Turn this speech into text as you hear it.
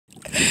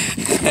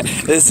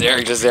This is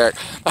Eric, just Eric.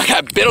 I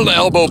got bit on the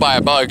elbow by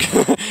a bug.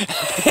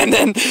 And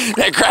then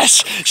that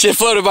crash shit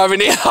floated by my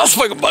knee. I was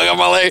fucking bug on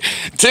my leg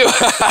too.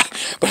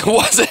 But it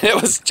wasn't,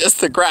 it was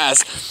just the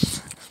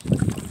grass.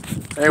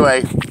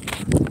 Anyway,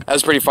 that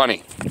was pretty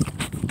funny.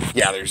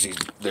 Yeah,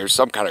 there's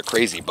some kind of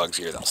crazy bugs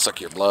here that'll suck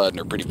your blood and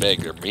they're pretty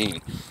big, they're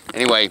mean.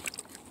 Anyway,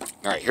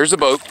 all right, here's the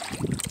boat.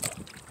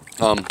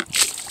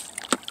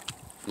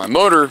 My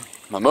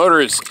motor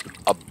is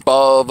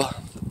above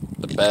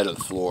the bed of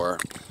the floor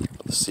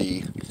of the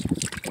sea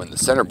when the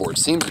centerboard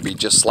seems to be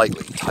just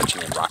slightly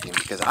touching and rocking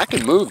because I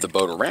can move the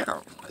boat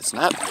around. It's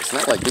not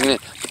like doing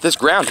it, but this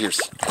ground here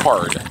is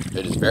hard.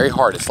 It is very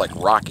hard. It's like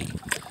rocky.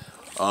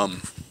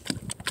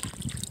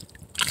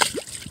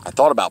 I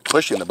thought about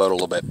pushing the boat a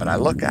little bit, but I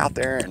look out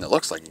there and it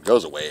looks like it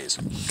goes a ways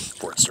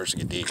before it starts to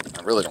get deep.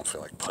 I really don't feel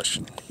like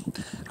pushing.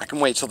 I can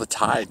wait till the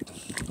tide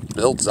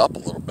builds up a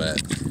little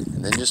bit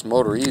and then just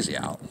motor easy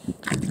out.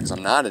 Because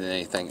I'm not in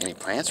any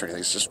plants or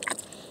anything, it's just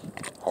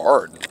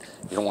hard.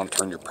 You don't want to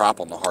turn your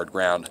prop on the hard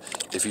ground.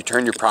 If you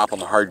turn your prop on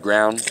the hard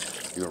ground,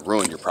 you're going to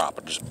ruin your prop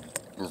and just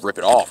rip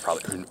it off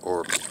probably,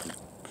 or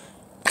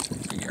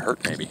you get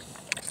hurt maybe.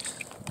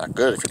 Not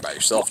good if you're by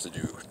yourself to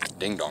do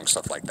ding-dong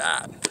stuff like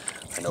that.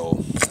 I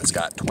know it's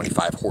got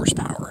 25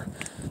 horsepower.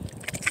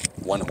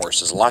 One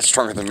horse is a lot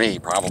stronger than me,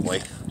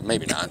 probably.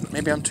 Maybe not.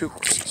 Maybe I'm 2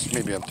 horses.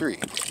 Maybe I'm 3.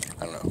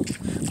 I don't know.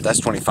 But that's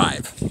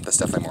 25. That's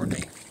definitely more than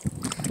me.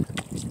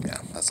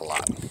 Yeah, that's a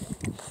lot. I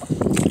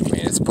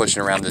mean, it's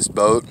pushing around this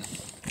boat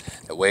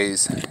that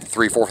weighs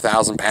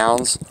 3,000–4,000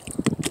 pounds.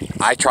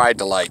 I tried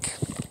to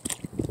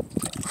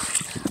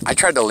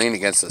lean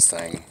against this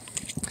thing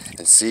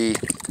and see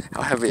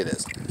how heavy it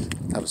is.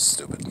 That was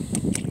stupid.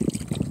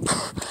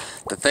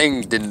 The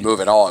thing didn't move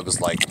at all. It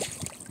was like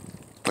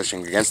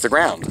pushing against the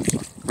ground,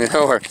 you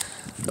know. Or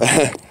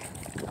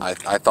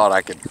I thought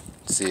I could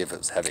see if it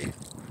was heavy.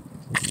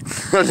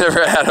 I've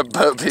never had a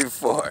boat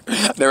before.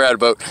 I've never had a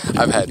boat.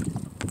 I've had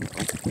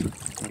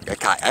a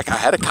kayak. I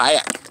had a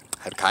kayak.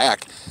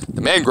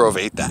 The mangrove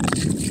ate that.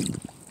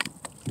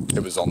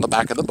 It was on the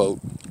back of the boat,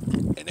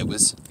 and it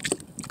was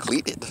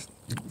cleated.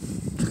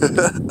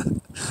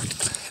 The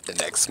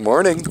next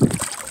morning,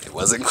 it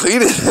wasn't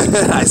cleated.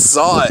 I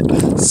saw it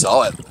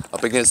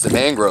up against the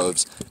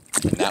mangroves,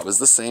 and that was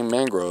the same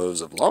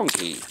mangroves of Long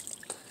Key.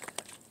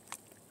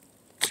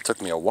 It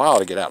took me a while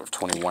to get out of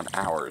 21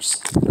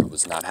 hours. I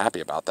was not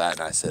happy about that,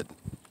 and I said,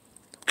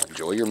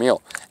 enjoy your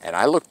meal. And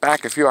I looked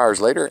back a few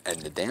hours later,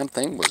 and the damn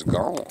thing was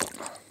gone.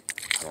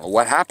 I don't know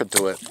what happened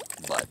to it,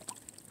 but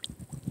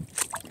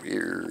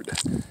weird.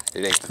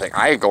 It ain't the thing.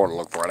 I ain't going to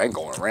look for it. I ain't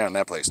going around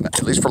that place,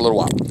 at least for a little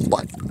while.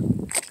 But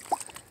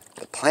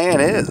the plan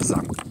is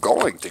I'm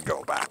going to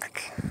go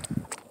back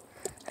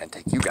and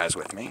take you guys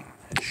with me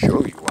and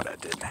show you what I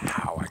did and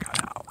how I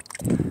got out.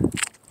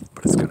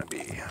 But it's going to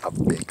be a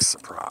big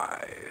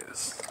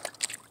surprise.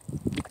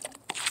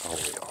 Oh,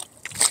 real.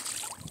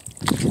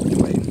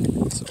 Anyway,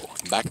 so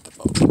I'm back at the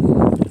boat.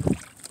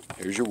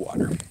 Here's your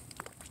water.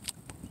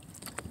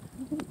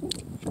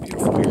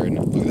 Beautiful here,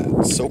 and look at that.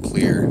 It's so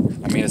clear.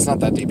 I mean, it's not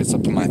that deep. It's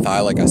up to my thigh,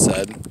 like I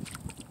said.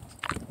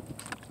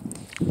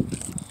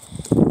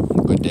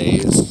 Good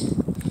days.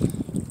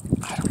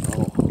 I don't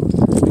know.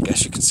 I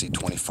guess you can see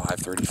 25,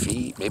 30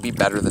 feet. Maybe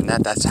better than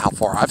that. That's how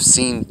far I've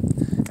seen.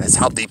 That's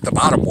how deep the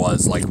bottom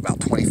was, like about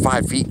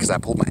 25 feet, because I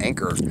pulled my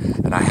anchor,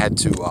 and I had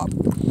to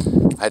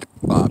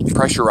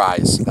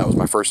pressurize. That was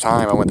my first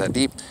time I went that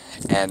deep,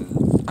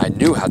 and I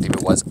knew how deep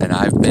it was, and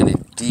I've been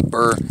in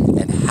deeper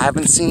and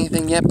haven't seen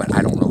anything yet, but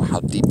I don't know how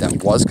deep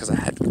that was because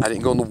I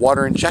didn't go in the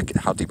water and check it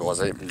how deep it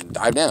was. I didn't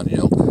dive down, you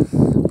know.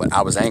 But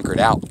I was anchored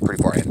out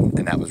pretty far,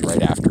 and that was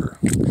right after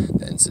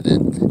the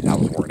incident, and I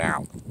was worn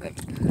out.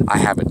 And I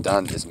haven't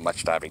done as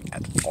much diving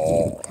at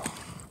all.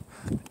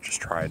 Just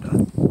trying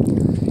to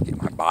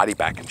get my body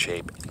back in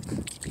shape.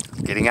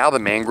 Getting out of the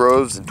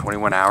mangroves in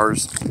 21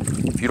 hours.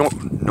 If you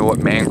don't know what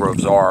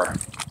mangroves are,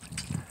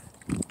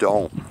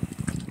 don't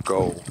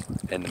go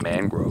in the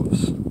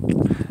mangroves.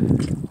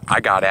 I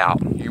got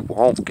out. You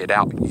won't get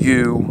out.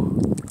 You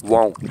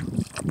won't.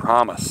 I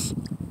promise.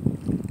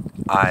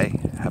 I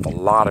have a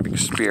lot of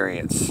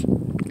experience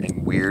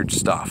in weird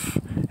stuff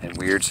and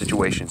weird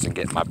situations and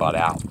getting my butt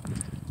out.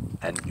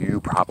 And you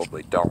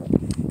probably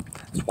don't.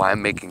 That's why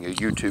I'm making a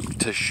YouTube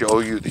to show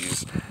you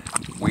these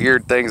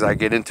weird things I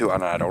get into.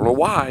 And I don't know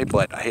why,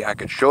 but hey, I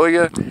could show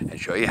you and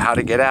show you how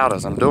to get out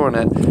as I'm doing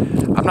it.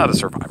 I'm not a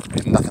survivor,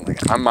 man. Nothing like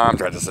that. My mom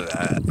tried to say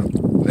that.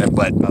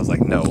 But I was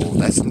like, no,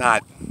 that's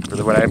not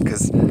really what I am,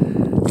 because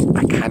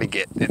I kind of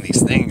get in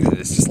these things and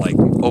it's just like,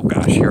 oh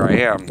gosh, here I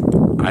am.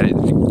 I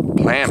didn't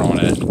plan on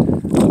it.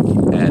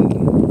 And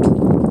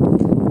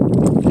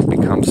it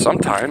becomes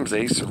sometimes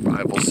a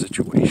survival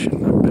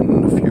situation. I've been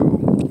in a few.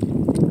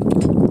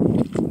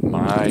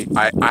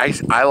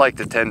 I like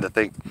to tend to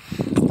think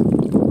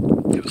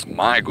it was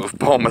my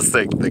goofball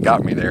mistake that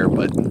got me there,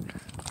 but in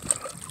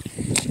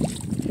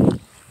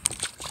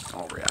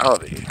all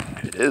reality,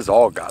 it is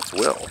all God's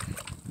will.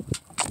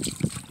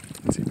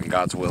 It's even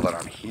God's will that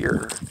I'm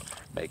here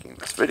making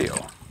this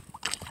video.